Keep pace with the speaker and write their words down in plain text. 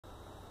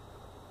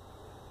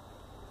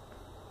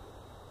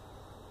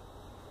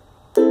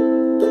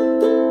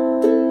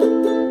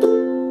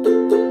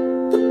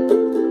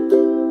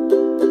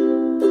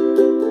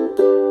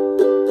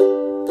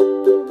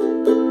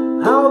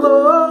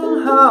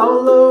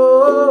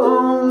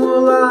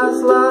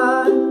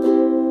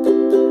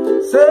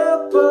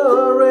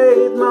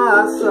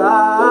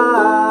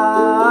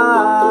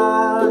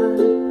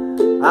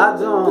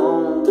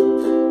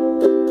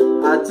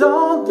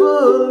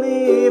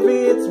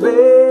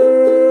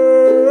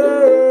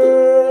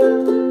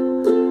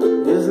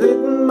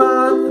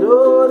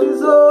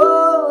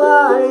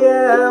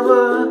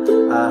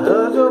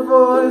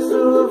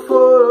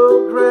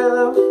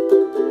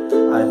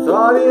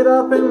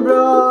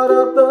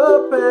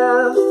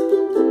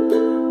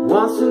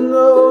wants to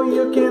know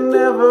you can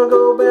never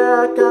go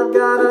back. I've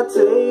gotta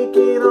take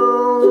it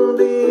on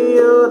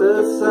the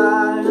other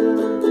side.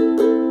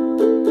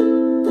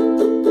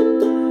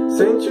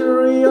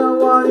 Century of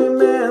what it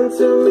meant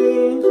to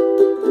me,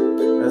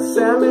 a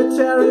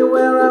cemetery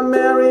where I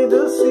married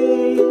the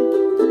sea.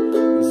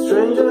 These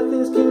stranger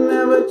things can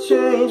never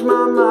change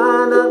my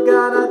mind. I've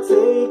gotta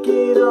take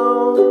it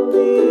on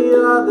the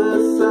other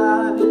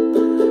side.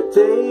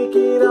 Take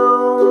it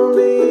on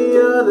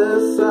the other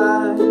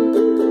side.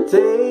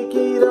 Take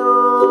it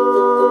on.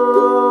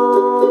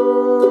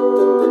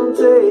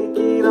 Take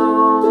it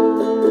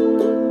on.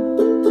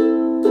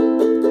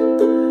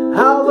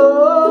 How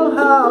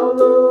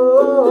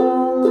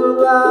long will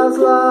last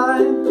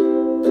line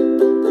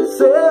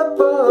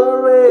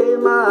separate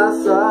my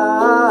side?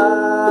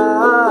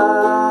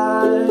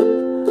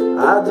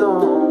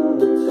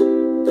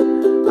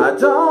 I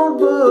don't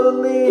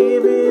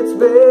believe it's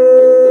bad.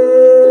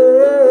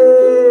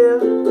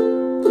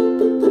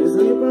 This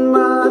leap in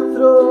my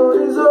throat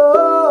is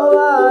all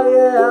I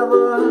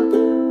ever.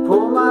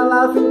 Pour my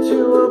life into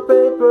a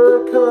paper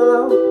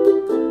cup.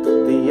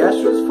 The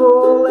ashes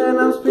fall and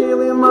I'm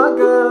spilling my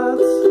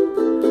guts.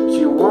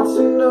 She wants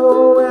to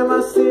know, am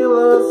I still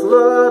a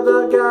slut?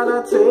 I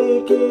gotta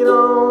take it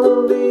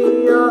on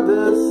the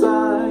other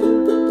side.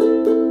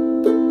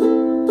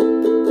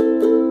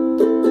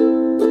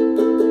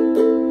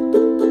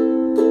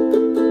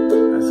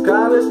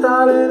 Scarlet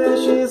started and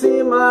she's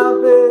in my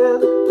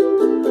bed,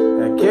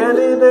 a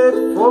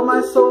candidate for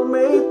my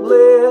soulmate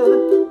bled.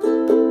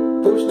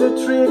 Push the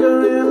trigger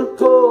and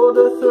pull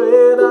the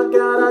thread. I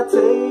gotta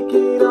take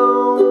it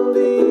on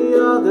the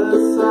other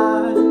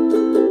side.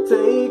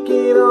 Take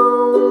it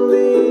on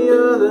the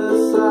other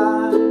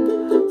side.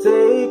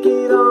 Take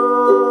it on.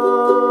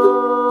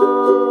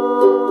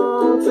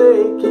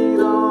 Take it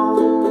on.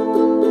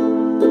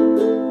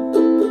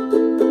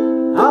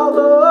 How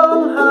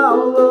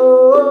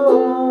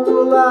long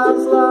will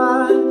last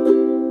line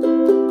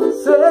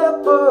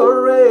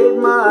separate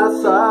my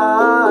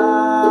side?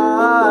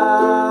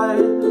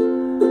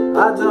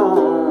 I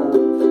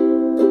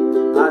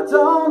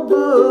don't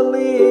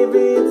believe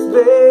it's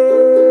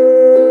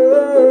bad.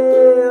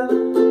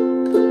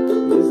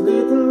 This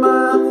beat in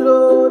my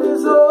throat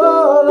is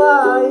all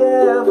I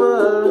ever.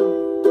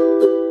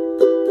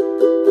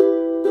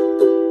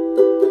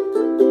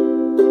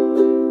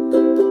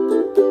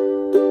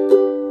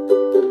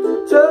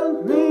 Turn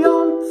me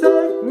on,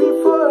 take me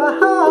for a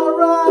high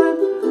ride.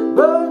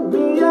 Burn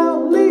me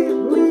out, leave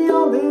me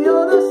on the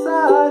other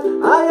side.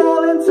 I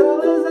yell and tell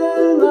his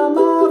end, I'm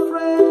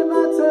afraid. I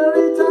tear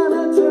it down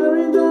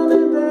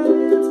and then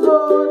it's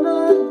gone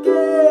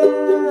again.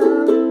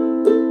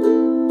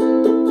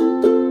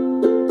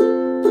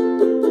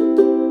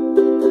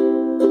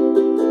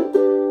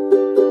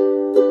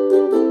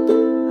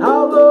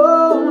 How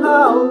long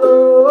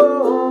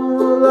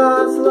will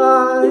last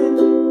line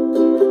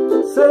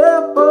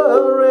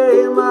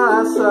separate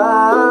my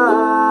side?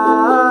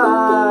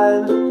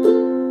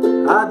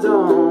 I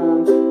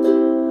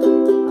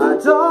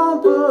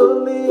don't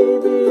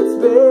believe it.